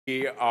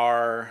We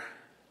are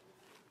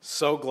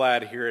so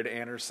glad here at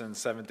Anderson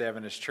Seventh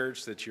Adventist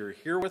Church that you're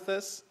here with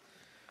us,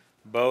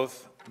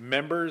 both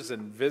members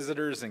and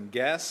visitors and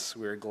guests.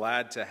 We're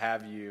glad to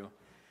have you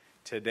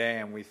today,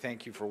 and we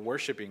thank you for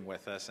worshiping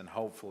with us, and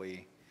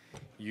hopefully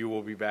you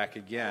will be back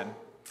again.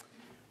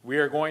 We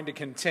are going to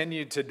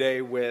continue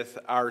today with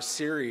our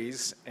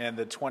series and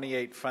the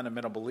 28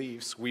 fundamental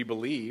beliefs we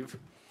believe,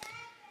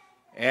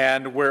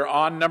 and we're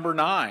on number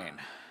 9,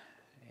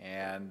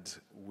 and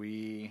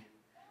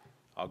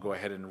I'll go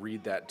ahead and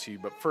read that to you,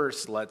 but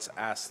first let's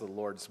ask the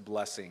Lord's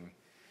blessing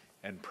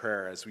and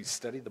prayer as we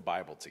study the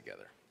Bible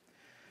together.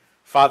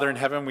 Father in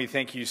heaven, we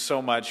thank you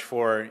so much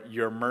for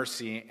your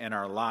mercy in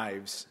our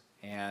lives,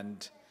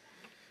 and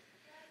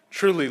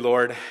truly,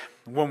 Lord,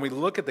 when we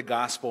look at the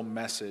gospel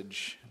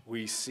message,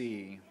 we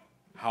see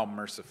how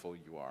merciful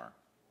you are.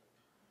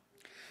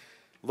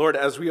 Lord,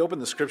 as we open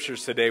the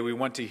scriptures today, we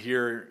want to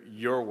hear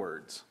your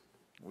words.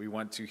 We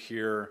want to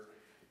hear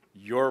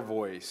your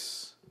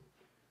voice.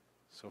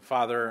 So,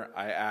 Father,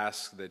 I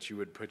ask that you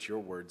would put your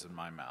words in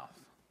my mouth.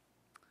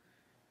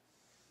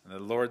 And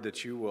that, Lord,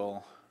 that you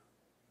will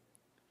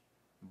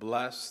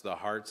bless the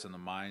hearts and the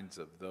minds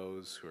of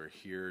those who are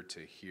here to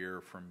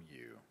hear from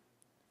you.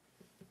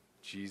 In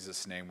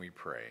Jesus' name we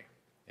pray.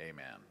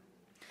 Amen.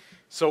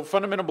 So,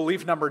 fundamental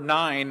belief number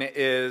 9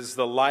 is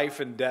the life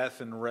and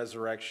death and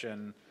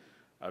resurrection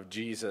of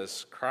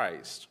Jesus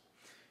Christ.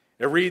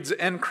 It reads,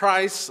 in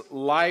Christ's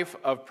life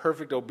of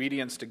perfect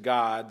obedience to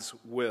God's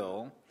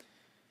will,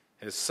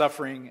 his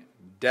suffering,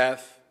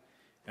 death,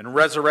 and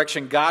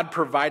resurrection, God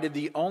provided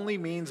the only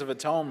means of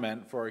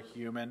atonement for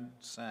human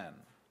sin,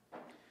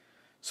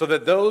 so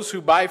that those who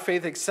by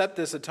faith accept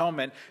this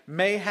atonement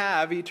may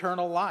have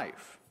eternal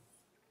life,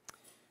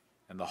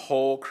 and the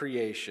whole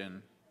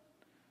creation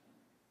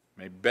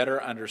may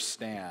better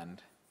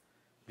understand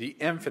the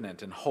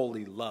infinite and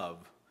holy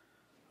love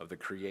of the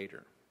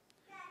Creator.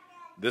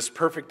 This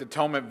perfect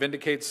atonement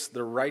vindicates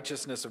the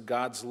righteousness of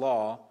God's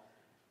law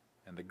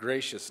and the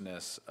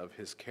graciousness of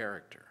his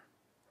character.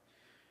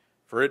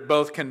 For it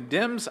both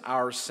condemns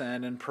our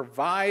sin and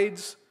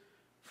provides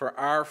for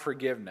our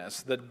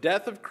forgiveness. The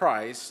death of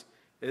Christ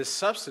is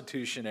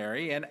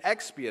substitutionary and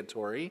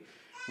expiatory,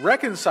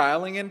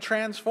 reconciling and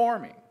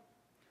transforming.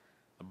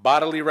 The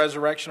bodily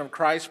resurrection of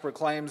Christ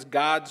proclaims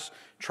God's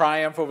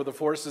triumph over the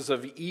forces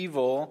of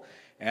evil,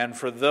 and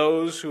for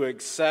those who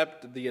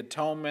accept the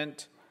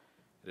atonement,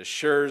 it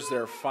assures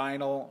their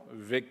final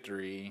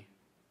victory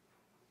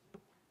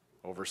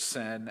over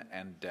sin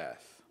and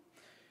death.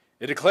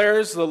 It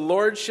declares the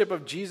lordship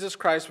of Jesus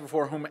Christ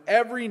before whom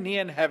every knee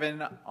in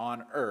heaven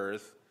on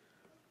earth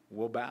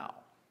will bow.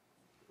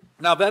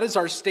 Now that is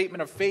our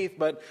statement of faith,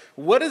 but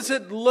what does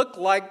it look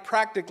like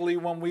practically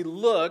when we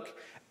look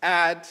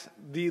at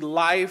the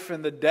life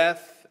and the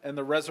death and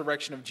the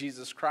resurrection of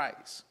Jesus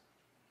Christ?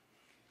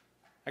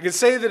 I can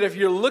say that if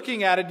you're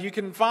looking at it, you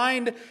can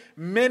find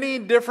many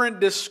different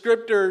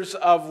descriptors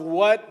of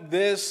what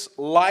this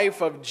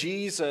life of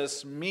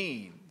Jesus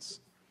means.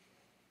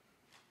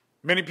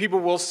 Many people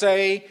will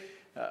say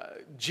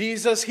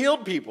Jesus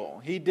healed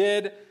people. He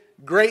did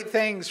great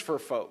things for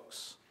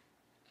folks.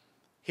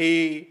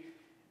 He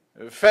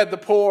fed the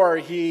poor.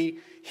 He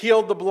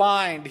healed the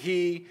blind.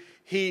 He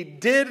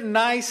did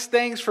nice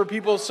things for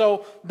people.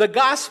 So the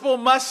gospel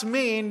must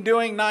mean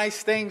doing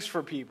nice things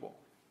for people.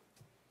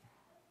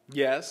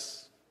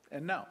 Yes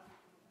and no.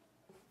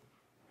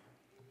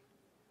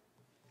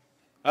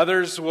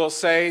 Others will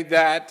say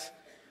that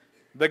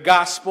the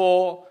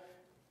gospel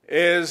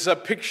is a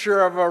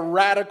picture of a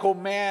radical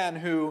man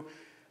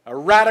a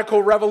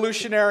radical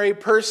revolutionary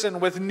person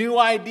with new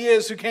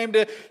ideas who came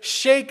to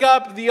shake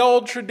up the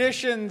old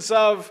traditions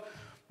of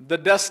the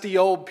dusty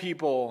old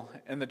people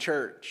in the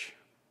church.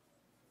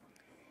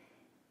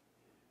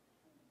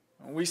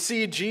 We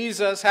see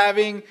Jesus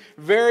having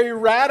very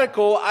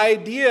radical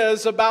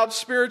ideas about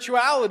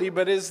spirituality,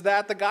 but is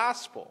that the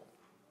gospel?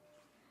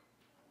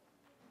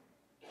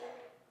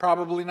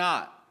 Probably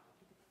not.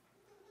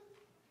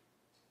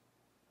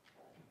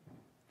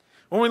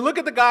 When we look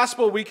at the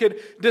gospel, we could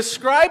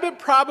describe it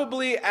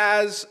probably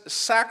as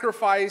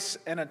sacrifice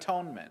and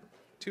atonement.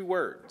 2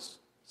 words,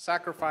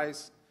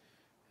 sacrifice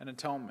and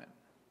atonement.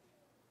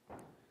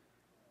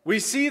 We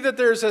see that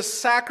there's a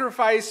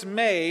sacrifice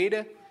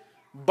made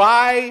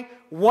by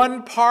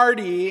one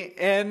party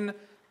in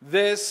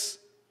this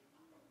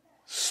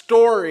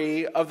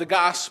story of the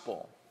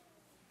gospel.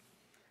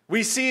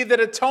 We see that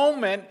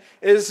atonement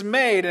is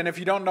made, and if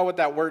you don't know what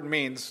that word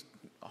means,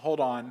 hold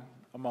on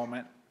a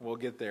moment, we'll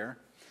get there.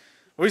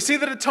 We see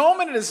that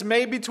atonement is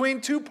made between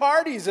 2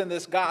 parties in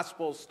this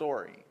gospel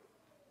story.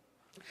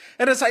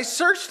 And as I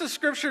searched the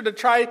scripture to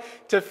try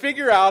to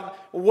figure out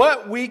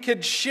what we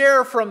could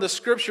share from the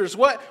scriptures,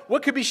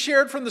 what could be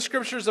shared from the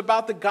scriptures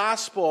about the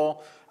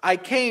gospel, I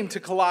came to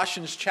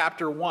Colossians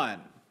chapter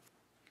 1.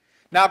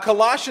 Now,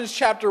 Colossians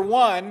chapter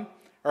 1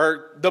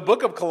 or the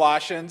book of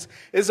Colossians,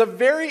 is a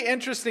very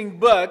interesting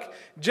book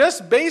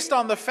just based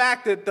on the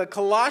fact that the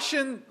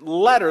Colossian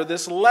letter,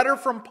 this letter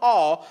from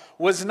Paul,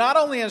 was not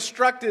only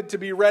instructed to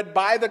be read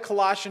by the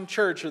Colossian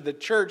church, or the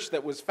church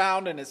that was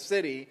found in a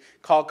city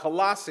called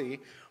Colossae,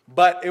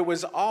 but it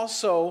was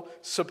also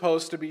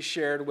supposed to be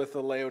shared with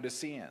the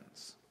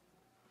Laodiceans.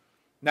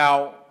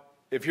 Now,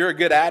 if you're a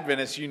good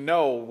Adventist, you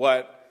know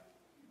what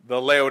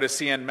the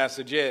Laodicean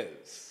message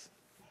is.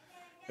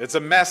 It's a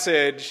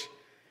message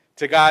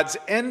to God's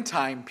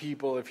end-time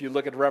people. If you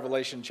look at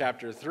Revelation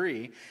chapter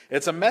 3,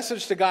 it's a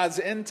message to God's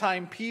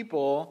end-time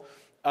people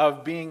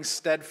of being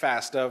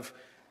steadfast, of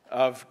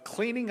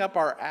cleaning up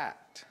our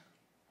act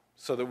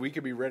so that we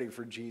could be ready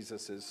for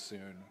Jesus'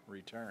 soon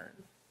return.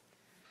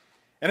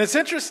 And it's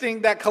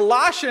interesting that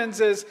Colossians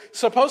is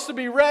supposed to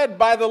be read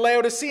by the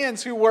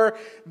Laodiceans, who were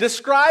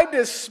described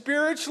as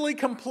spiritually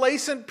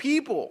complacent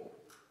people.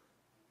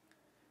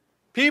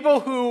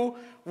 People who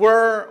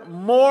were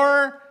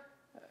more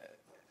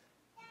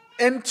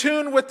in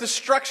tune with the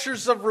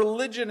structures of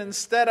religion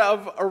instead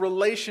of a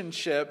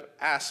relationship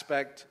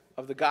aspect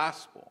of the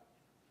gospel.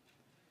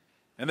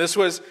 And this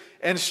was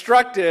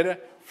instructed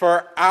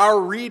for our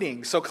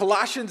reading. So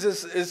Colossians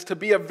is to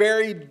be a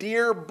very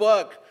dear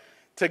book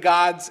to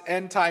God's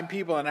end-time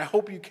people, and I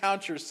hope you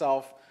count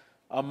yourself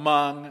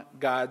among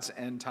God's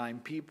end-time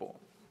people.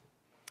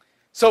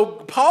 So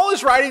Paul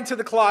is writing to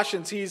the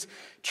Colossians. He's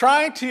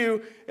trying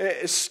to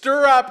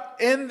stir up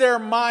in their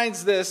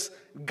minds this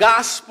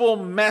gospel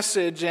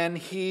message, and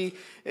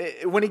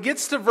when he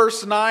gets to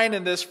verse 9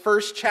 in this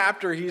first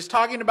chapter, he's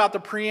talking about the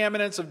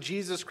preeminence of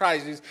Jesus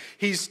Christ.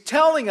 He's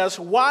telling us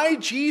why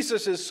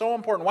Jesus is so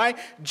important, why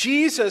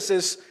Jesus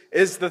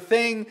is the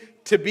thing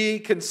to be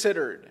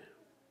considered.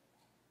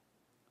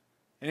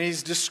 And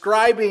he's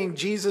describing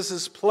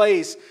Jesus'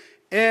 place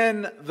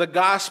in the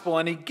gospel,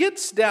 and he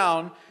gets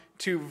down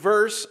to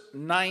verse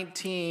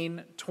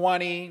 19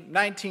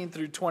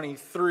 through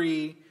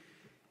 23,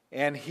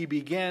 and he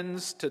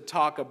begins to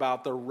talk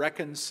about the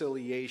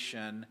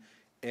reconciliation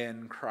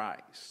in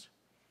Christ.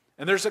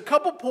 And there's a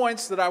couple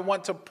points that I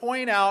want to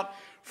point out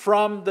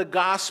from the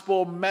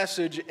gospel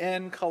message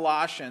in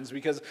Colossians,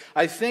 because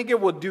I think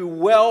it will do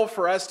well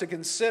for us to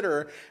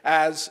consider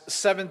as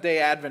Seventh-day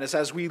Adventists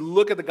as we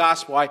look at the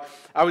gospel.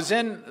 I was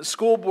in a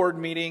school board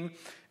meeting,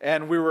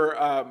 and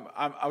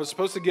I was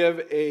supposed to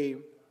give a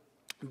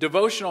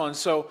devotional, and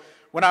so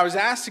when I was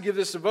asked to give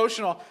this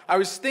devotional, I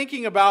was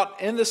thinking about,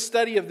 in the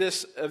study of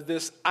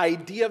this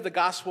idea of the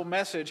gospel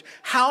message,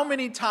 how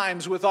many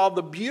times, with all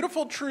the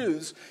beautiful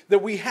truths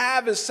that we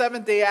have as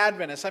Seventh-day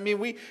Adventists, I mean,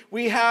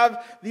 we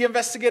have the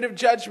investigative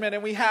judgment,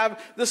 and we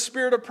have the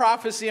spirit of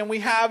prophecy, and we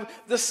have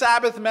the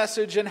Sabbath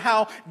message, and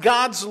how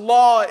God's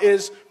law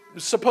is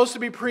supposed to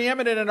be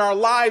preeminent in our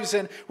lives,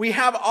 and we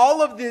have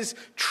all of this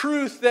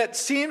truth that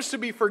seems to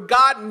be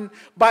forgotten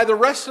by the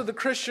rest of the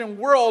Christian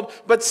world,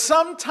 but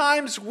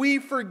sometimes we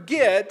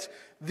forget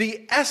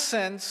the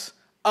essence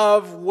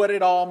of what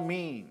it all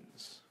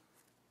means.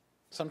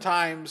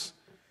 Sometimes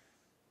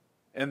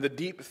in the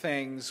deep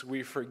things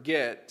we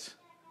forget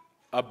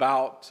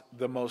about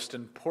the most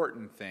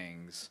important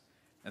things,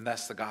 and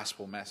that's the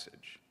gospel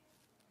message.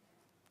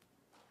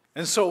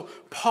 And so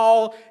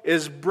Paul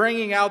is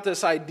bringing out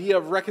this idea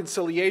of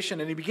reconciliation,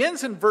 and he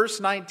begins in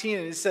verse 19,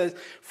 and he says,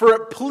 "For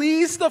it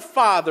pleased the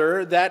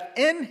Father that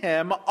in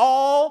him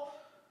all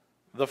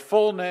the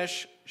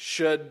fullness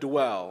should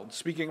dwell."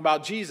 Speaking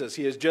about Jesus,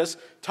 he is just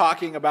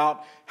talking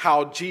about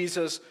how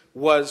Jesus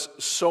was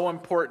so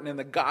important in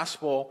the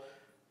gospel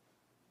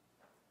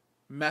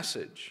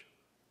message.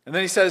 And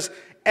then he says,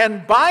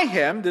 "And by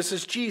him," this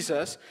is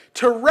Jesus,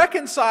 "to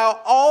reconcile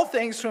all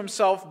things to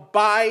himself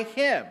by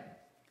him."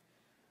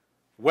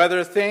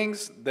 Whether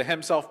things, the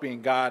himself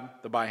being God,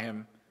 the by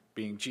him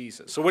being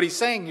Jesus. So what he's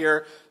saying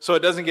here, so it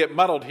doesn't get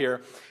muddled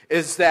here,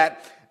 is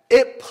that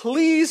it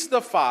pleased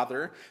the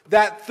Father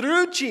that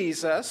through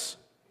Jesus,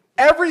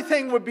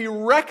 everything would be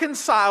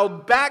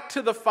reconciled back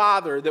to the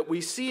Father that we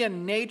see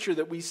in nature,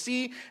 that we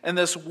see in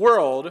this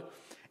world,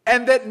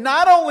 and that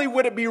not only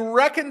would it be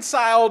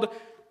reconciled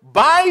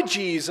by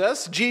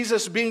Jesus,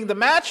 Jesus being the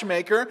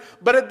matchmaker,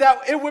 but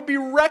that it would be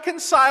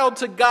reconciled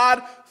to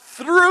God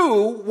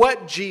through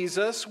what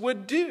Jesus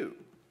would do.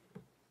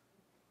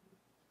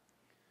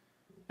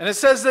 And it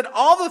says that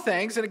all the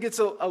things, and it gets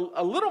a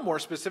little more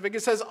specific,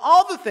 it says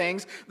all the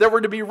things that were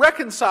to be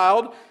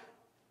reconciled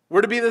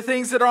were to be the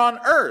things that are on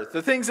earth,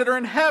 the things that are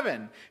in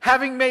heaven,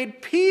 having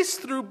made peace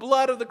through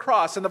blood of the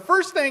cross. And the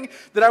first thing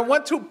that I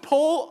want to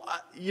pull,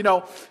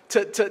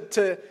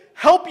 to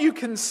help you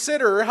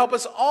consider, help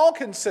us all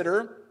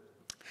consider,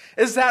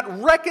 is that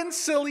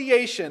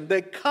reconciliation,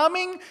 the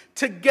coming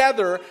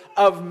together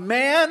of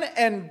man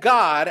and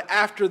God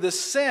after the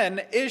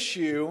sin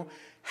issue,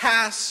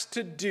 has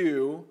to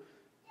do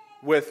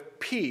with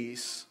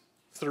peace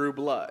through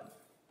blood.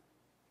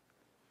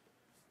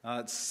 Now,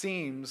 it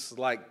seems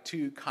like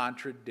two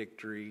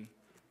contradictory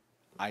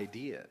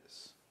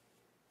ideas.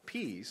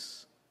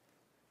 Peace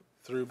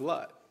through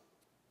blood.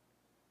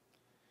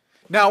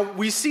 Now,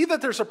 we see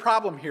that there's a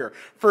problem here.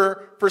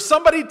 For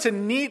somebody to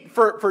need,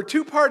 for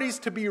two parties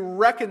to be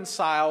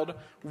reconciled,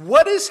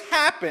 what has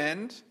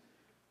happened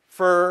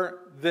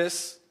for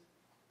this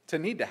to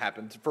need to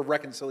happen, for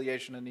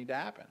reconciliation to need to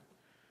happen?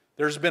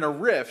 There's been a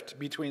rift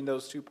between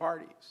those two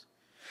parties.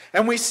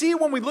 And we see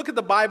when we look at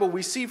the Bible,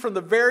 we see from the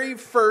very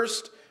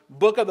first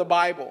book of the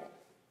Bible,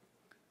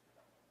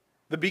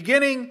 the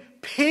beginning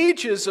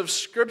pages of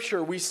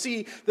Scripture, we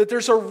see that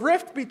there's a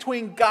rift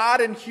between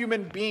God and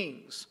human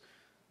beings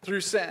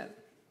through sin.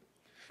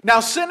 Now,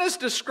 sin is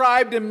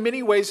described in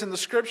many ways in the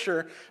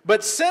Scripture,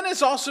 but sin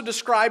is also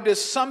described as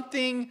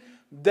something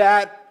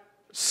that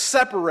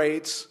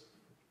separates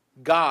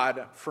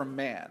God from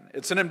man.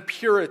 It's an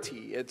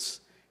impurity.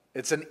 It's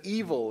an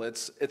evil.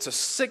 It's a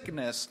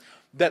sickness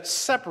that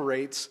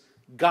separates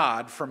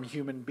God from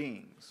human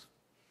beings.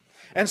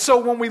 And so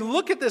when we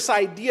look at this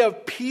idea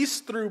of peace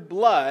through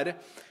blood,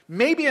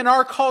 maybe in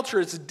our culture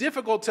it's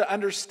difficult to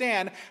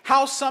understand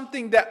how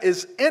something that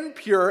is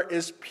impure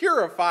is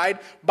purified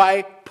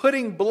by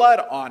putting blood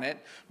on it.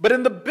 But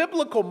in the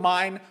biblical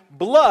mind,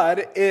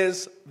 blood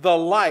is the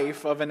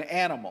life of an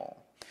animal.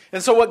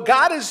 And so what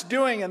God is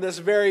doing in this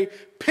very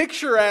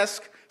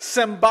picturesque,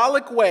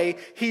 symbolic way,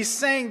 he's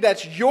saying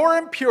that your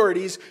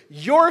impurities,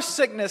 your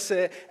sickness,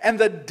 and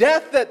the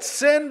death that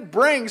sin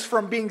brings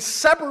from being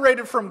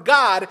separated from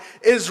God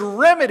is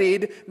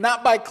remedied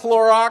not by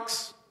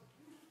Clorox,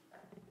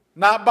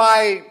 not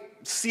by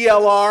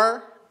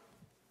CLR,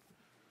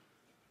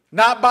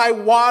 not by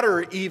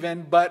water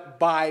even, but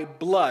by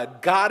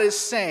blood. God is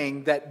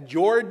saying that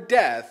your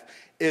death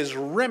is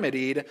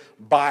remedied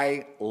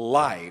by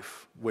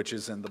life, which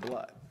is in the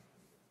blood.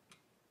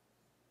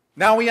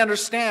 Now we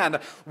understand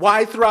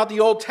why throughout the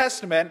Old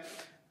Testament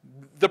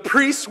the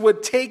priests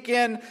would take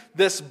in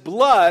this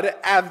blood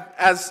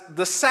as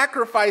the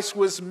sacrifice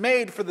was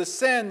made for the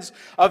sins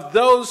of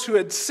those who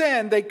had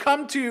sinned. They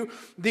come to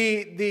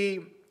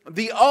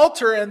the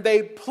altar and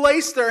they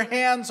place their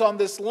hands on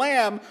this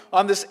lamb,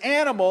 on this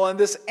animal, and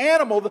this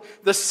animal,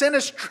 the sin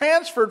is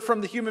transferred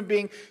from the human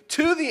being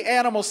to the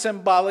animal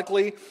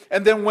symbolically,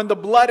 and then when the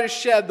blood is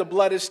shed, the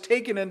blood is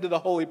taken into the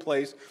holy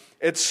place.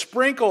 It's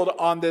sprinkled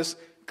on this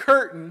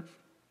curtain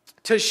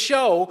to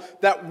show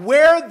that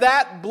where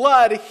that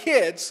blood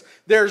hits,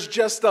 there's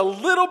just a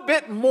little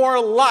bit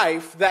more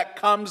life that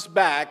comes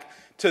back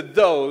to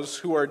those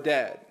who are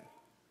dead.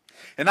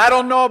 And I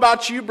don't know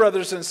about you,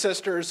 brothers and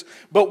sisters,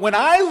 but when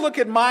I look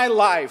at my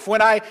life,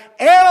 when I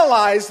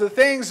analyze the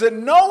things that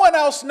no one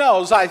else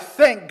knows, I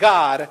thank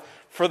God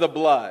for the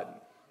blood.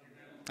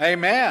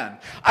 Amen.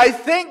 I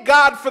thank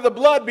God for the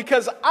blood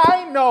because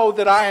I know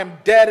that I am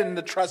dead in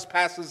the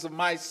trespasses of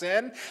my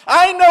sin.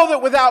 I know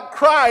that without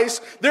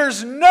Christ,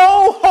 there's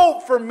no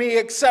hope for me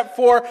except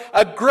for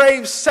a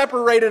grave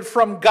separated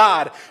from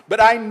God. But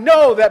I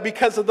know that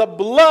because of the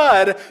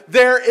blood,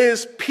 there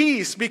is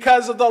peace.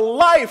 Because of the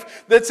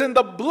life that's in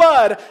the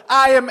blood,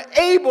 I am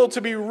able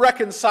to be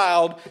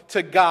reconciled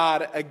to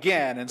God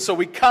again. And so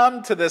we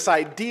come to this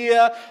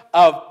idea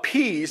of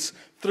peace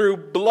through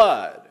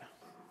blood.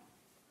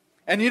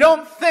 And you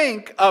don't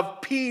think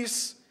of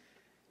peace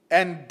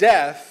and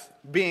death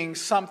being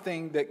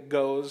something that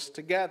goes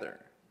together.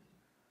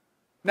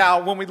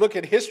 Now, when we look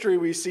at history,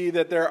 we see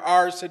that there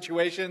are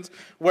situations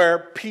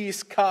where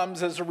peace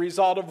comes as a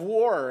result of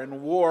war,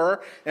 and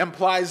war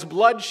implies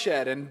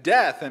bloodshed and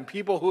death and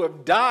people who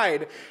have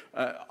died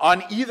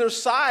on either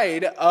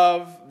side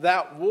of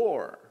that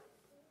war.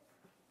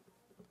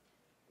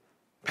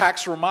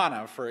 Pax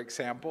Romana, for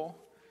example,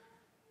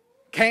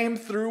 came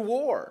through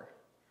war.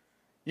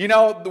 You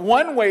know, the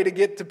one way to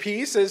get to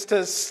peace is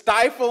to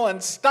stifle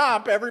and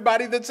stop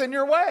everybody that's in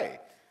your way.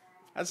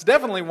 That's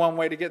definitely one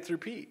way to get through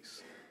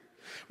peace.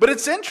 But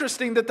it's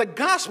interesting that the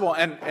gospel,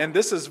 and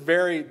this is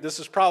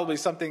probably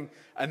something,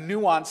 a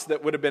nuance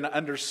that would have been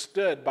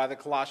understood by the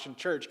Colossian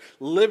church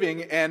living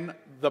in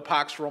the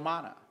Pax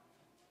Romana.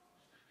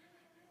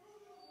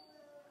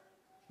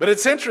 But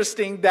it's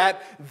interesting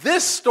that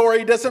this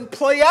story doesn't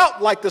play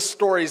out like the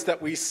stories that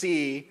we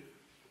see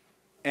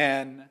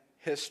in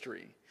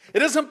history. It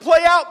doesn't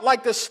play out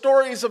like the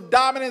stories of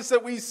dominance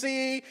that we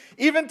see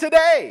even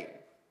today.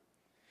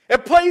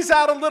 It plays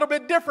out a little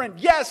bit different.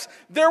 Yes,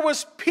 there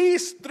was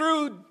peace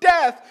through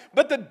death,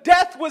 but the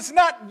death was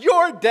not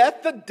your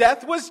death. The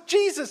death was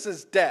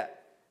Jesus' death.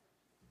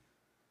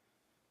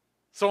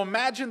 So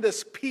imagine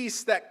this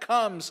peace that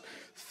comes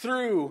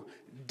through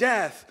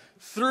death,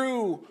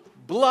 through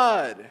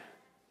blood.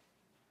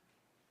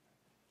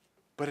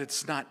 But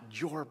it's not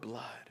your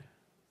blood.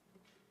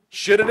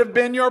 Should it have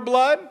been your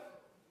blood?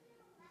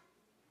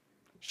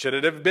 Should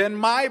it have been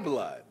my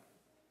blood?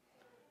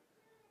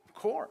 Of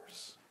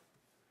course.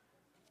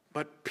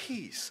 But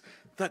peace,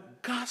 the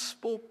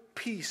gospel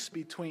peace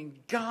between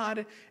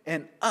God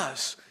and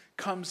us,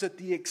 comes at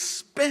the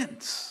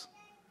expense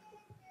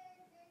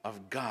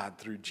of God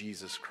through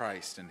Jesus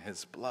Christ and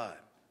his blood.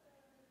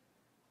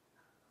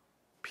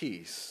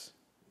 Peace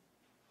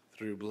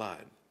through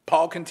blood.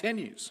 Paul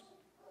continues.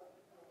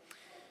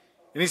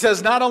 And he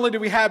says, not only do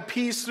we have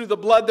peace through the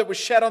blood that was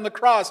shed on the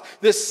cross,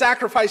 this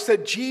sacrifice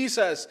that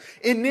Jesus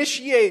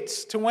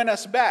initiates to win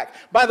us back.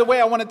 By the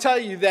way, I want to tell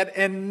you that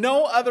in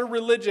no other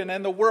religion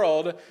in the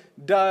world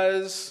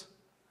does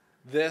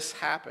this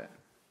happen.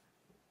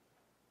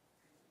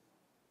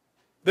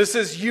 This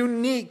is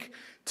unique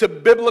to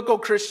biblical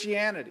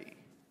Christianity.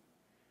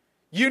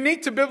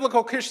 Unique to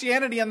biblical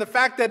Christianity and the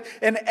fact that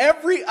in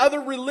every other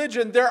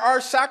religion there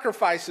are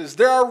sacrifices.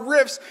 There are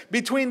rifts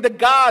between the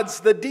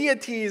gods, the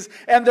deities,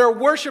 and their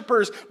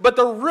worshipers. But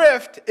the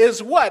rift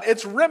is what?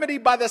 It's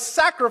remedied by the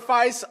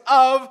sacrifice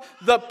of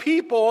the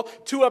people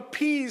to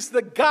appease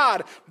the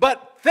God.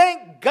 But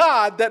thank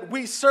God that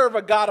we serve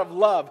a God of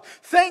love.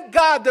 Thank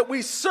God that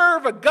we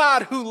serve a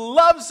God who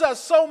loves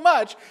us so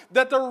much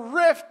that the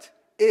rift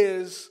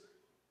is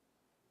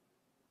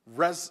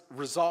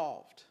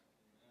resolved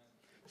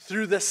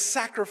through the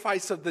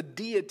sacrifice of the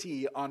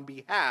deity on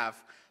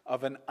behalf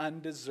of an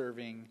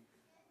undeserving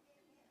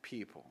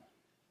people.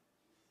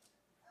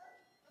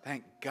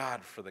 Thank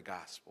God for the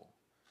gospel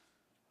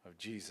of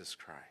Jesus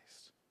Christ.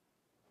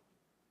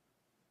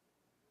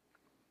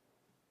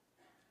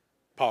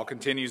 Paul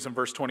continues in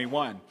verse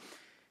 21.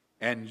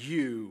 And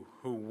you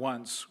who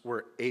once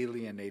were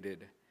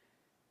alienated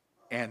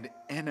and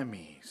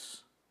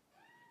enemies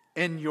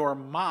in your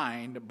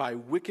mind by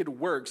wicked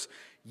works,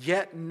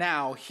 yet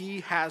now he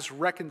has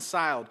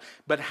reconciled.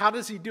 But how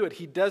does he do it?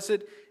 He does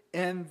it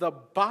in the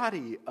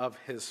body of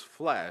his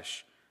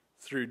flesh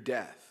through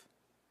death,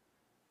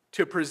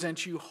 to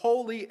present you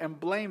holy and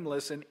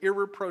blameless and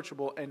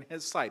irreproachable in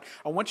his sight.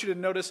 I want you to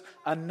notice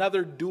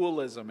another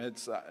dualism.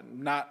 It's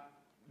not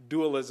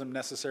dualism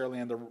necessarily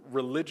in the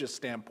religious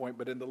standpoint,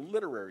 but in the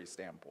literary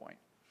standpoint.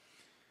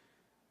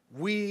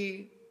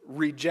 We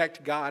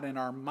reject God in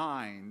our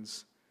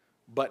minds,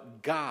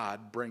 but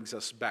God brings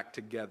us back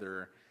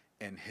together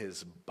in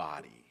his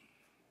body.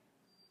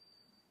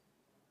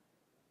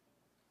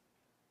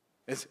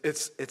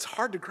 It's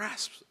hard to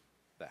grasp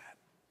that.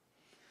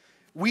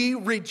 We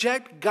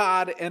reject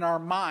God in our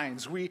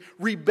minds. We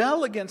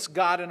rebel against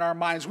God in our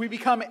minds. We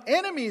become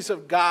enemies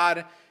of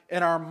God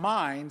in our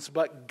minds,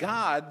 but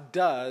God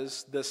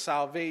does the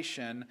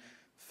salvation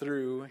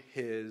through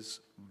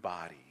his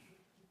body.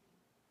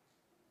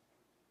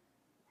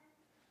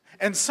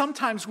 And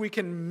sometimes we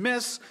can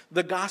miss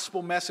the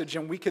gospel message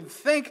and we can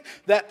think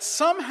that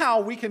somehow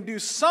we can do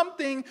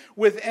something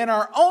within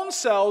our own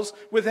selves,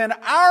 within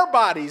our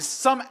bodies,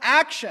 some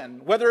action,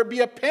 whether it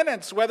be a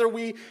penance, whether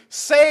we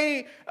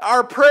say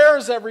our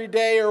prayers every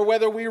day, or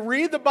whether we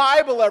read the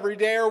Bible every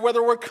day, or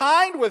whether we're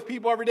kind with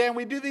people every day, and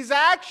we do these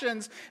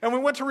actions and we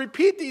want to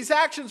repeat these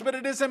actions, but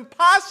it is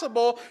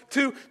impossible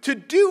to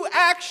do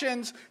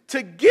actions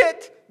to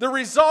get the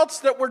results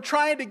that we're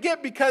trying to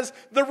get because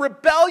the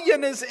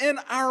rebellion is in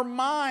our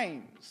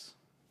minds.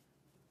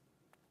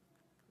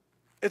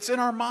 It's in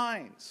our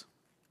minds.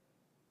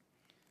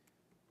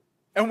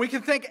 And we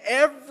can think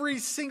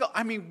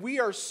we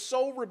are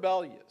so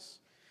rebellious.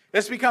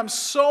 It's become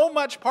so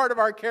much part of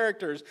our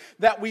characters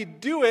that we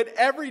do it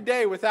every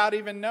day without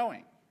even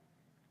knowing.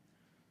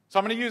 So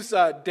I'm going to use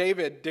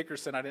David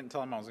Dickerson. I didn't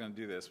tell him I was going to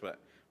do this, but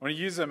I'm going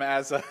to use him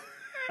as a...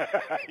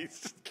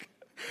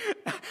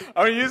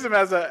 I'm going to use him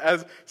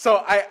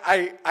so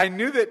I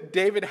knew that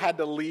David had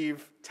to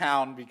leave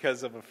town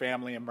because of a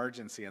family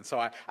emergency. And so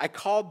I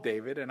called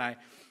David and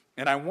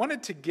I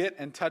wanted to get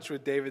in touch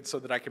with David so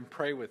that I can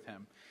pray with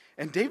him.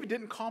 And David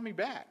didn't call me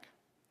back.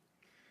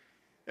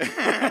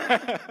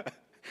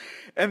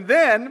 And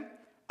then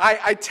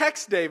I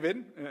text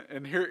David,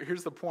 and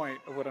here's the point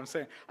of what I'm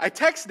saying. I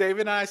text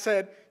David and I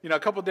said, a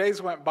couple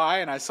days went by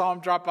and I saw him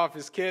drop off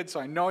his kids, so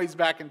I know he's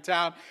back in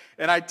town.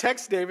 And I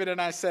text David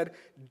and I said,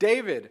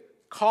 David,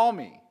 call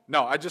me.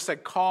 No, I just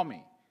said, call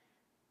me.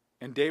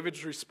 And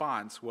David's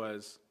response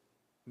was,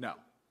 no.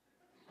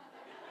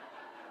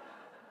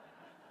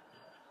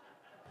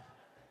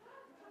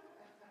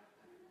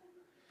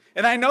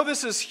 And I know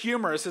this is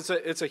humorous.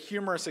 It's a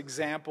humorous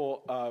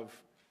example of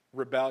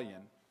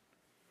rebellion.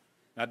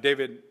 Now,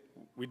 David,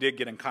 we did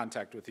get in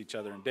contact with each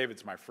other, and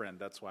David's my friend.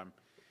 That's why I'm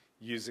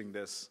using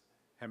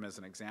him as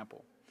an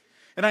example.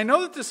 And I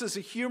know that this is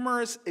a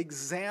humorous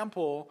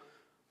example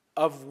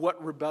of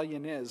what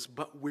rebellion is,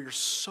 but we're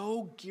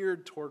so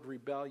geared toward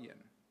rebellion.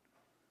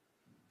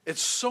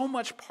 It's so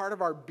much part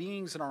of our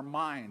beings and our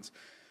minds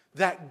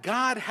that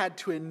God had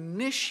to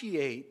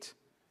initiate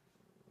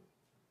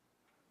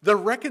the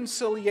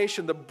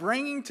reconciliation, the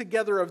bringing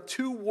together of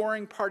two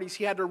warring parties.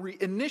 He had to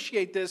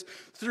initiate this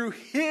through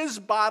his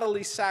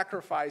bodily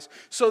sacrifice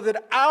so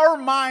that our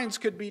minds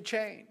could be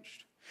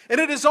changed. And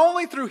it is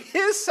only through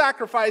his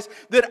sacrifice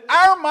that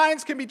our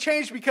minds can be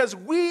changed, because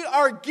we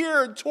are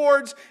geared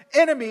towards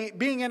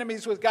being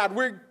enemies with God.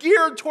 We're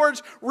geared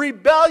towards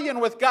rebellion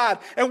with God.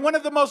 And one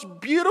of the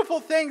most beautiful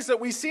things that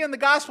we see in the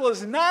gospel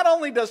is not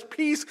only does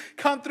peace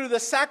come through the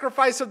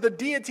sacrifice of the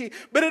deity,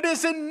 but it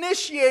is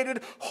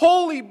initiated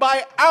wholly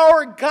by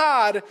our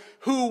God,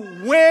 who,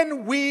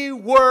 when we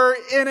were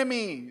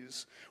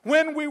enemies,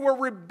 when we were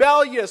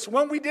rebellious,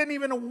 when we didn't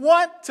even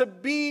want to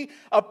be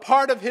a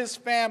part of his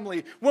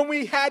family, when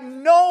we had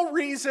no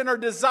reason or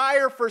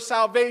desire for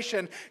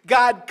salvation,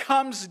 God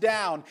comes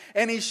down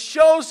and he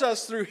shows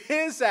us through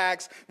his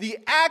acts, the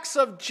acts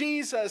of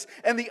Jesus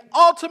and the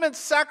ultimate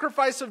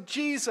sacrifice of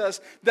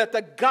Jesus, that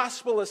the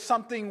gospel is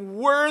something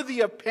worthy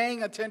of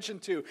paying attention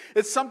to.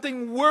 It's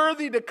something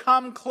worthy to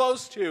come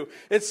close to.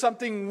 It's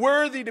something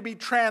worthy to be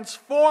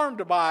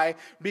transformed by,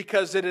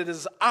 because it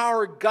is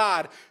our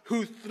God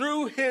who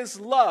through his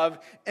love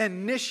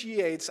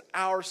initiates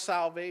our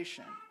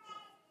salvation.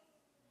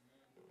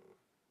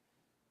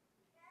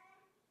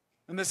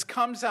 And this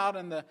comes out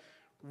in the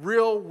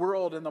real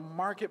world, in the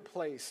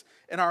marketplace,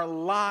 in our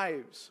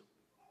lives,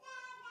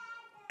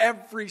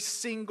 every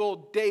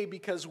single day,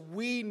 because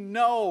we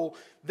know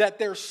that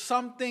there's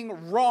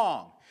something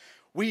wrong.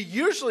 We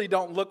usually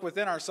don't look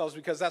within ourselves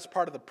because that's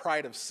part of the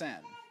pride of sin.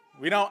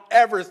 We don't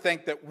ever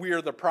think that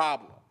we're the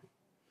problem.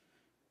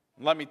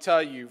 Let me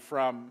tell you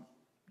from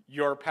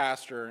your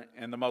pastor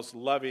and the most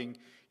loving,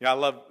 I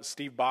love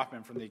Steve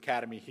Bachman from the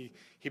Academy.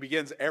 He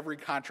begins every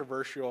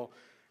controversial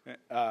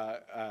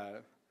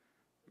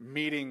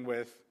meeting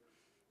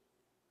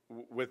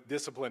with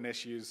discipline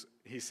issues.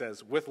 He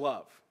says, with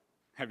love.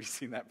 Have you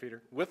seen that,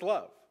 Peter? With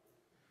love.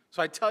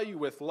 So I tell you,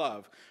 with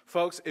love.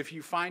 Folks, if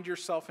you find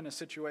yourself in a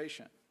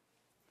situation,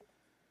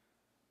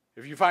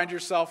 if you find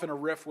yourself in a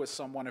rift with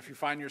someone, if you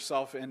find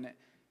yourself in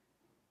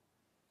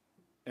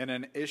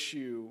an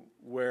issue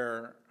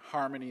where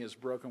harmony is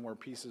broken, where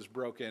peace is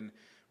broken,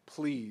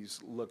 please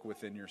look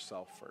within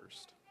yourself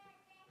first.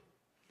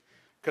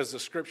 Because the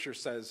scripture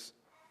says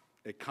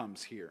it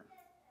comes here.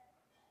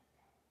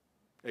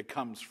 It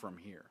comes from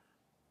here.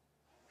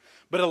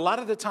 But a lot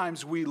of the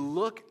times we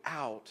look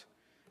out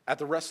at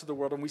the rest of the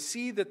world and we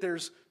see that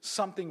there's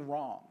something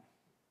wrong.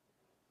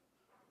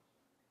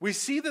 We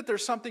see that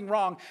there's something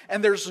wrong,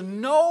 and there's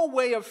no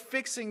way of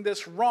fixing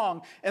this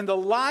wrong in the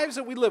lives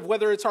that we live,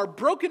 whether it's our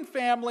broken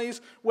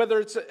families, whether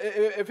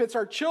if it's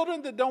our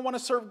children that don't want to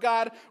serve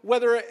God,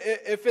 whether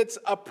if it's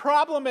a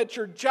problem at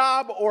your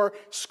job or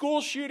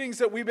school shootings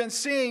that we've been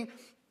seeing,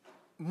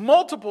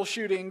 multiple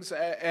shootings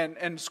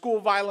and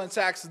school violence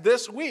acts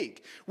this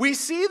week. We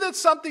see that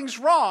something's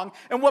wrong,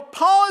 and what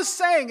Paul is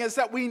saying is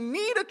that we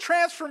need a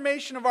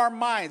transformation of our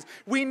minds.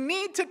 We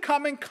need to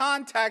come in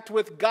contact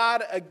with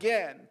God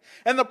again.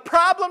 And the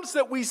problems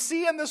that we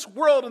see in this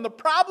world and the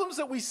problems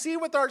that we see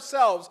with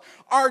ourselves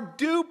are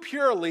due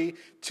purely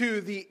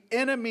to the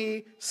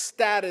enemy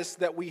status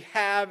that we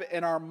have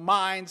in our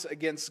minds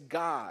against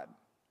God.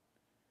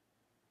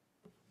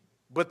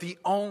 But the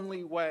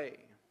only way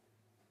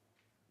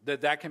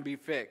that can be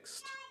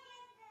fixed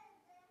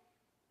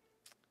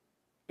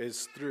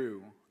is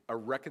through a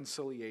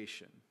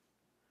reconciliation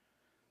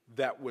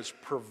that was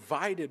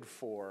provided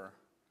for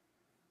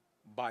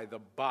by the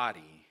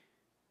body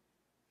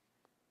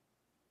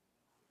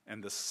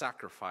and the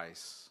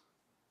sacrifice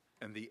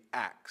and the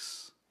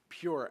acts,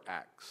 pure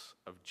acts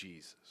of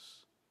Jesus.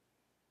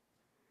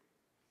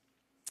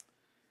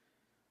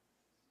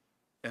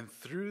 And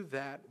through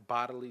that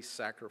bodily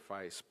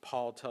sacrifice,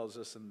 Paul tells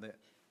us in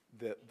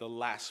the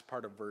last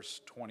part of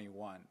verse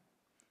 21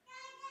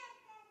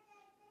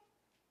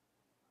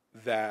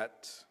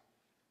 that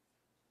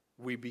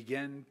we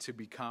begin to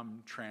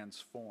become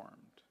transformed.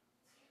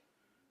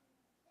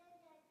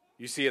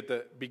 You see, at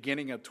the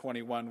beginning of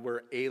 21,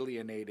 we're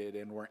alienated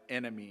and we're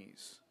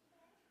enemies.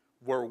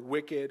 We're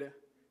wicked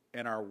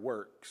in our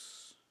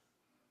works.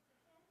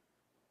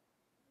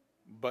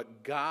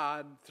 But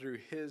God, through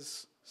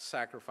his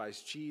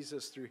sacrifice,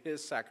 Jesus, through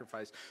his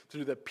sacrifice,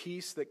 through the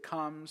peace that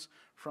comes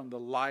from the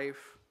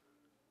life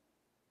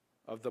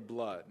of the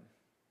blood,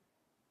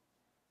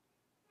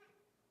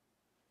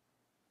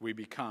 we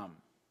become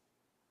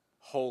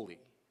holy,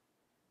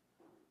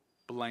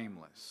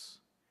 blameless,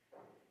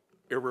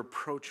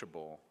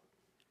 irreproachable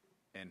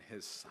in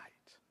his sight.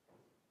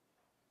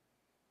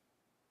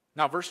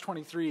 Now, verse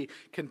 23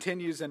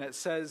 continues, and it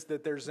says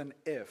that there's an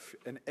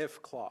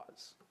if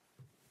clause.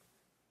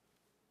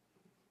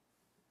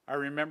 I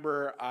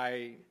remember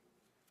I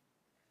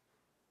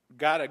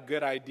got a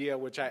good idea,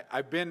 which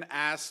I've been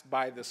asked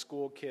by the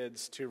school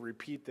kids to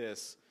repeat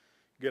this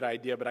good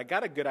idea, but I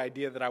got a good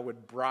idea that I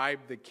would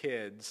bribe the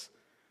kids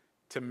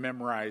to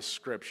memorize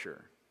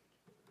Scripture.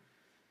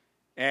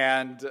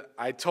 And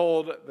I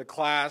told the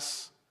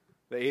class,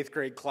 the 8th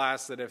grade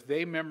class, that if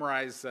they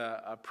memorize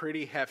a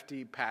pretty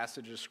hefty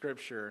passage of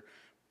Scripture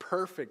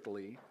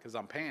perfectly, because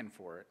I'm paying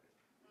for it,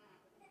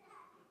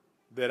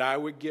 that I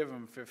would give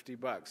them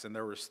 $50, and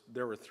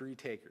there were 3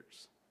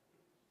 takers.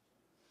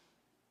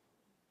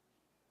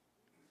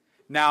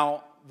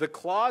 Now, the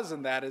clause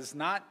in that is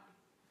not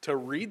to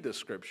read the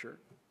Scripture.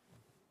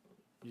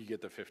 You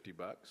get the $50.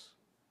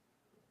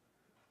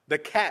 The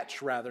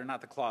catch, rather,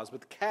 not the clause,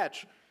 but the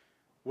catch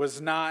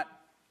was not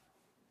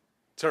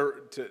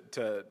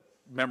to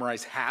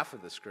memorize half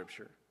of the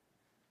Scripture.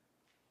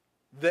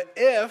 The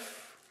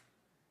if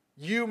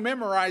you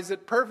memorize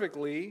it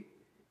perfectly,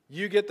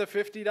 you get the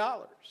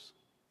 $50.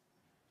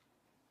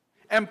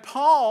 And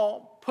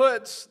Paul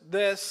puts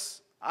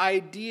this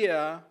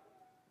idea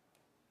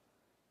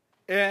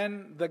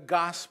in the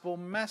gospel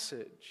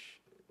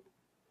message.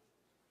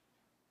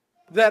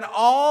 That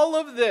all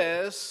of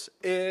this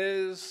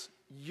is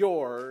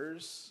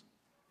yours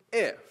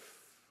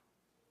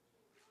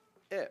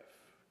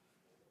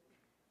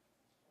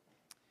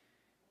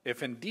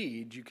if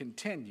indeed you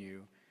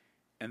continue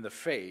in the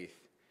faith,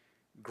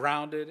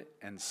 grounded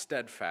and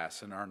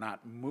steadfast, and are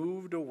not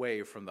moved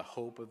away from the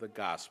hope of the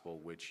gospel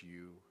which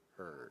you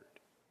heard.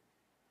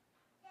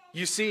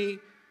 You see,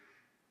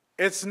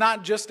 it's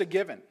not just a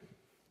given.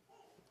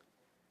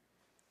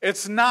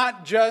 It's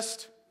not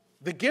just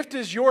the gift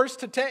is yours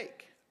to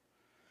take,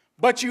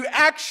 but you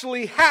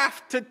actually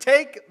have to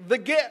take the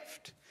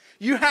gift.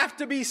 You have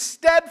to be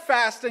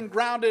steadfast and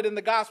grounded in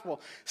the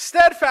gospel.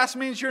 Steadfast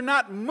means you're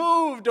not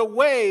moved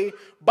away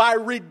by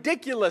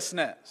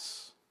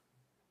ridiculousness.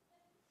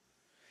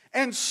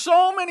 And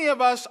so many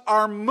of us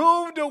are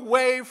moved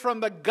away from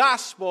the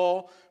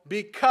gospel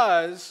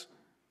because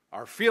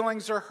our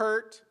feelings are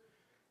hurt,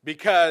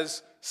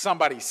 because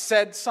somebody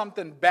said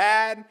something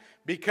bad,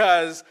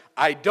 because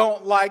I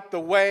don't like the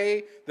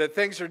way that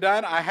things are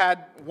done. I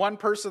had one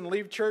person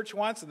leave church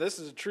once, and this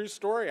is a true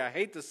story. I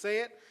hate to say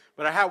it,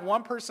 but I had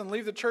one person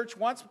leave the church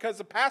once because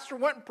the pastor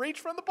went and preached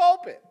from the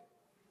pulpit.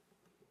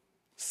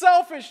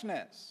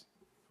 Selfishness.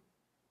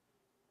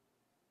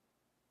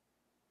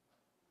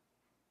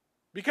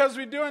 Because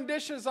we're doing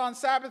dishes on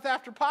Sabbath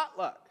after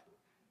potluck.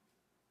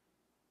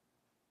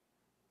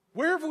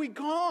 Where have we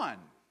gone?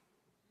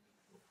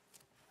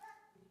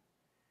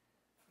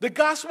 The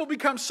gospel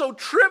becomes so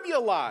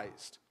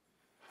trivialized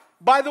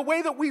by the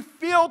way that we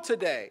feel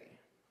today.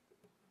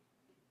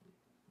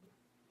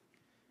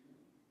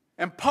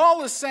 And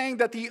Paul is saying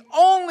that the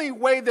only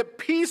way that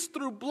peace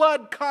through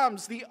blood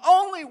comes, the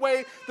only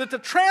way that the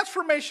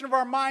transformation of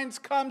our minds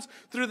comes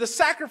through the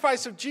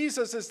sacrifice of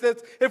Jesus is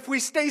that if we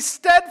stay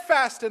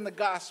steadfast in the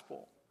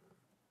gospel.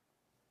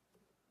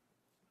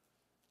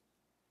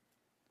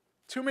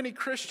 Too many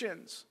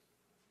Christians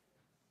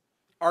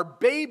are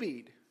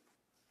babied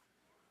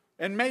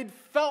and made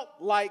felt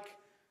like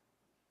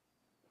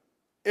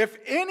if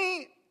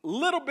any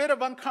little bit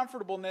of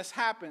uncomfortableness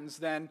happens,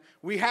 then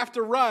we have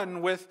to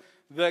run with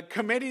the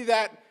committee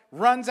that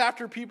runs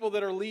after people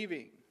that are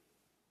leaving.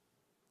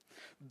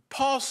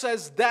 Paul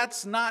says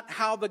that's not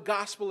how the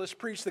gospel is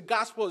preached. The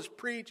gospel is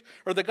preached,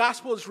 or the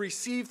gospel is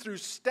received through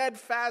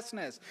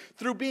steadfastness,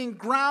 through being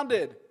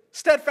grounded.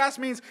 Steadfast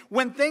means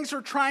when things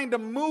are trying to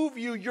move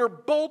you, you're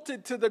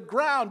bolted to the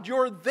ground.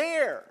 You're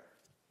there.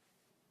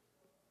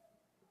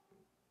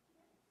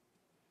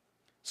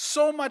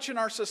 So much in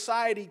our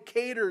society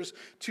caters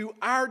to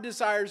our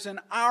desires and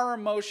our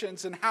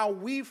emotions and how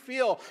we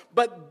feel.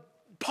 But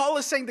Paul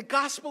is saying the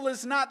gospel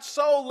is not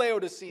so,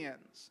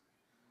 Laodiceans.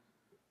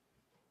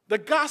 The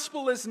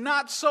gospel is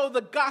not so.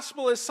 The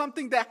gospel is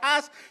something that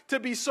has to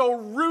be so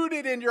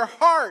rooted in your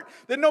heart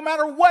that no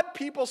matter what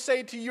people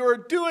say to you or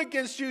do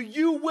against you,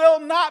 you will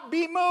not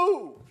be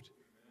moved.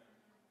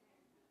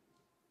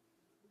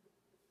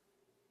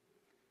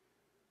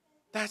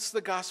 That's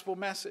the gospel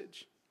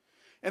message.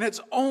 And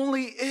it's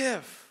only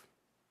if,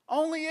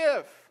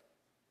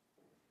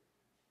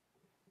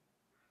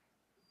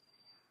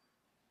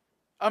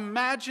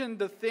 imagine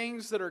the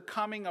things that are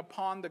coming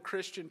upon the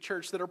Christian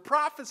church that are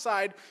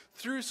prophesied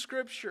through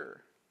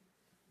Scripture.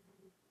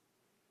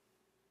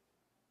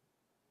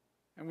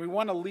 And we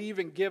want to leave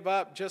and give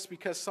up just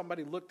because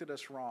somebody looked at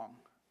us wrong.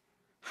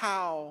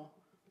 How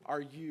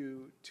are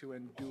you to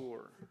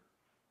endure?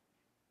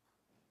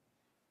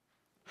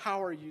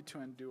 How are you to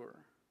endure?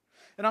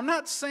 And I'm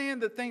not saying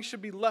that things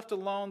should be left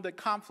alone, that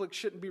conflict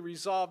shouldn't be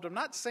resolved. I'm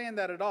not saying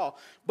that at all.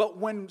 But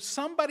when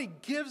somebody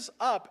gives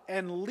up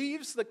and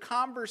leaves the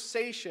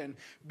conversation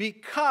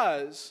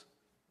because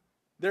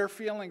their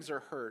feelings are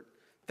hurt,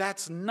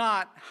 that's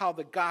not how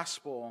the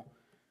gospel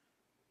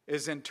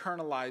is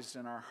internalized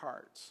in our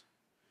hearts.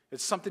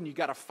 It's something you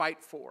got to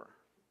fight for.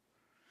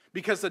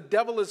 Because the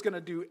devil is going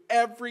to do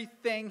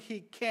everything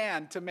he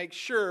can to make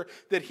sure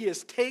that he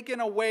has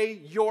taken away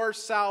your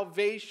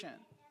salvation.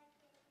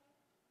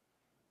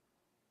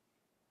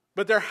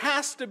 But there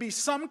has to be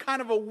some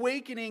kind of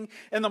awakening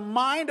in the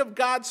mind of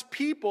God's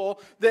people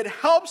that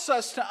helps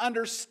us to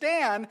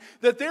understand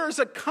that there is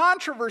a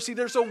controversy,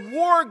 there's a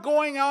war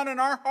going on in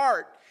our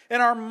heart,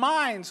 in our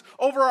minds,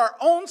 over our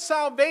own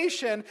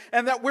salvation,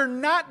 and that we're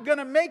not going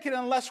to make it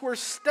unless we're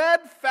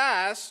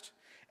steadfast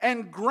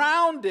and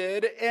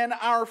grounded in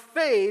our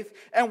faith,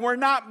 and we're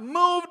not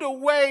moved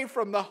away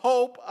from the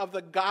hope of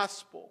the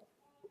gospel.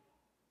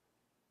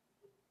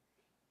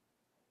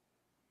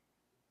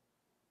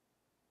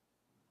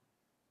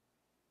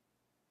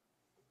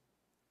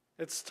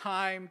 It's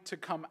time to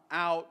come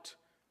out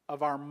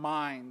of our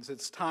minds.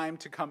 It's time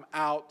to come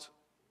out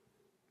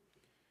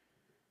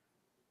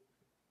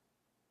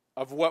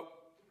of what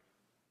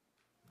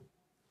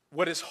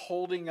is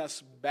holding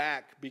us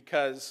back,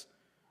 because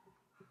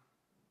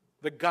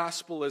the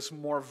gospel is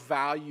more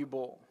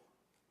valuable.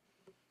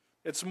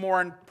 It's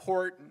more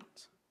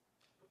important.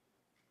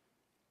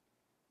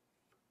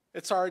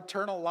 It's our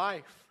eternal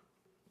life.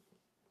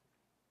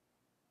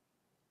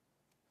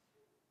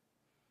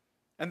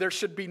 And there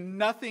should be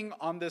nothing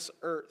on this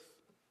earth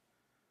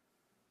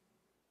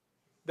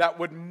that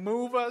would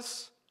move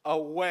us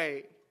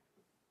away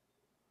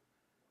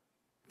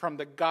from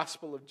the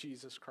gospel of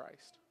Jesus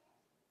Christ.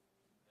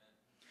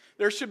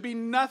 There should be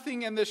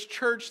nothing in this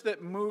church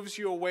that moves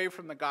you away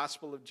from the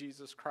gospel of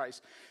Jesus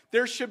Christ.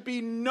 There should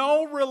be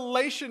no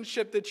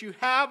relationship that you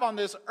have on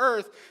this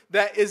earth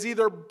that is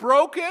either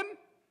broken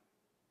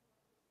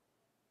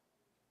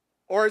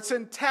or it's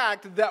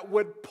intact that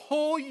would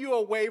pull you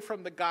away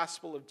from the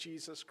gospel of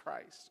Jesus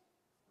Christ.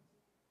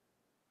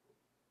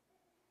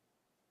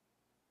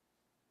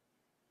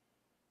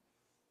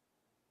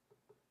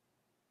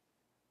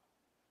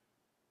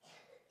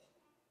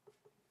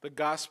 The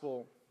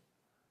gospel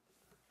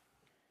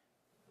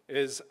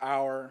is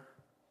our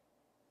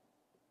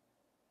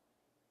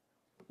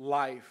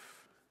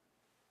life,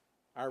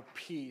 our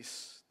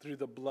peace through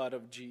the blood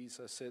of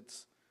Jesus. It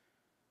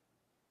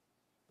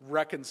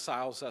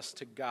reconciles us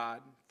to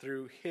God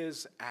through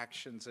his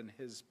actions and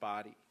his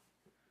body.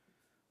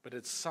 But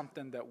it's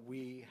something that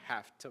we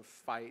have to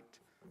fight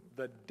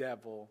the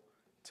devil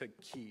to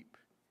keep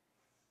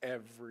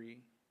every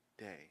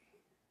day.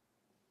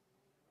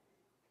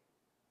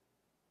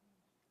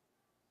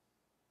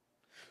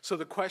 So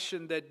the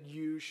question that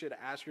you should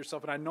ask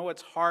yourself, and I know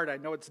it's hard, I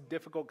know it's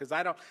difficult because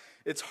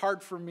it's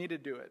hard for me to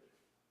do it.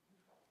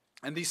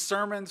 And these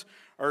sermons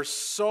are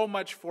so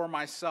much for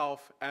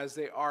myself as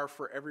they are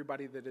for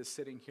everybody that is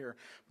sitting here.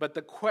 But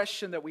the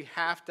question that we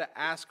have to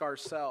ask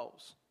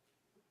ourselves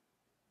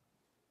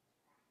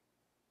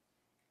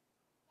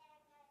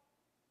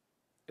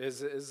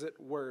is it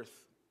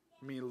worth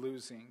me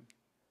losing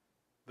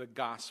the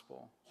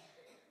gospel?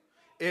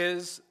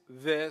 Is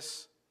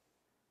this,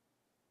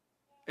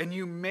 and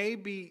you may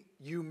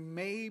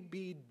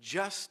be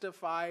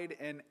justified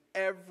in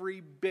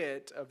every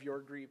bit of your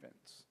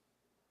grievance.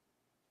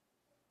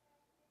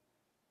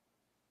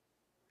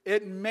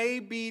 It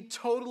may be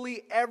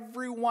totally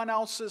everyone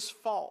else's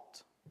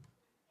fault.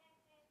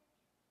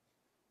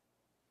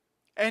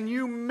 And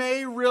you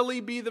may really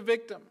be the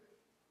victim.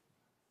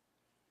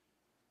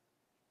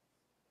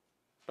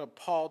 But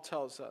Paul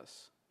tells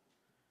us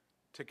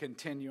to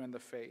continue in the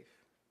faith,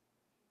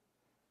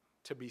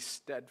 to be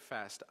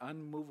steadfast,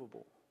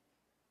 unmovable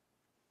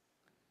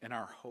in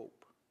our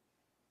hope.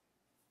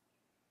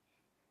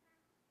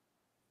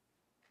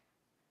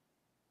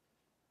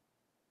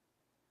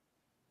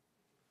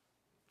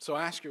 So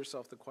ask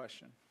yourself the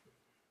question,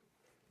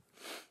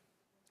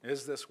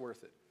 is this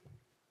worth it?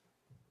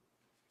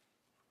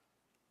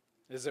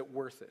 Is it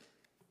worth it?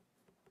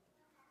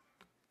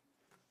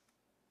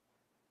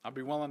 I'll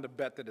be willing to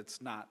bet that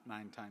it's not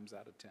 9 times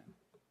out of 10.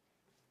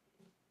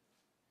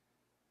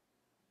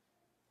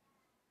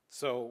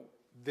 So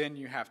then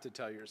you have to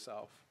tell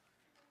yourself,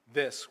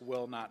 this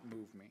will not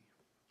move me.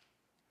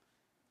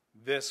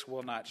 This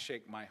will not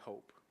shake my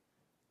hope.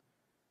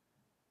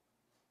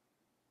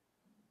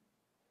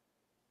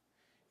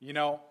 You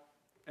know,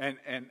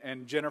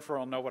 and Jennifer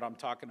will know what I'm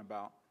talking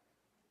about.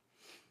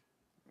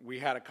 We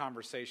had a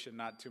conversation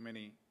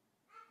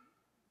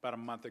about a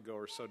month ago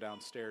or so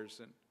downstairs,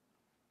 and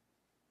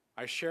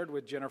I shared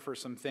with Jennifer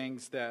some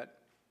things that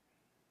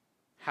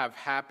have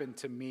happened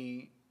to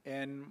me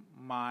in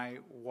my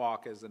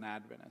walk as an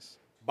Adventist,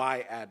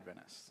 by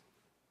Adventists.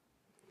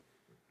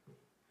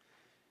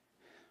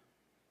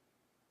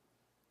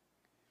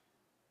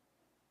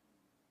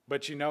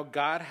 But you know,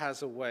 God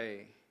has a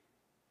way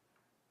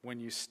when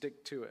you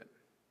stick to it.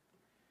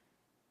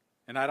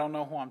 And I don't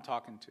know who I'm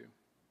talking to.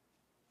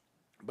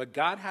 But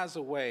God has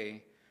a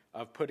way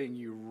of putting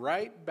you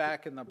right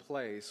back in the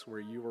place where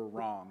you were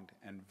wronged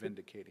and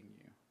vindicating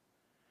you.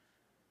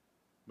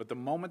 But the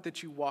moment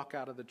that you walk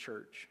out of the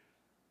church,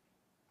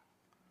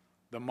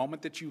 the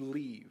moment that you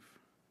leave,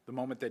 the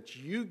moment that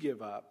you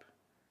give up,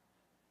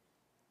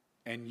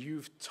 and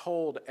you've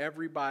told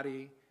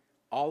everybody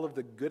all of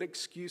the good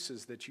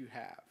excuses that you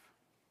have,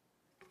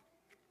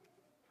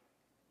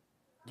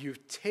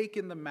 you've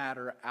taken the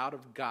matter out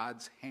of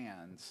God's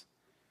hands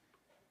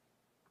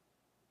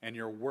and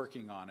you're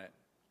working on it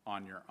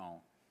on your own.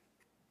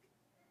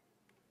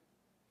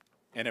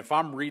 And if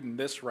I'm reading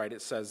this right,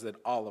 it says that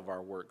all of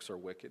our works are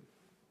wicked.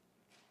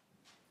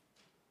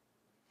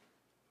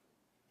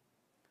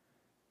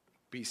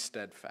 Be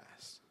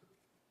steadfast.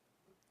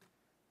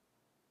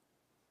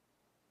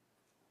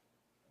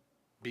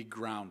 Be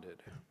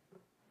grounded.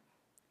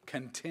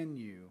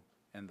 Continue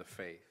in the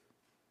faith.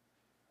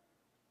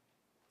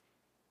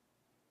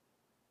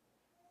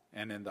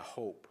 And in the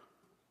hope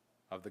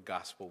of the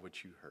gospel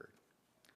which you heard.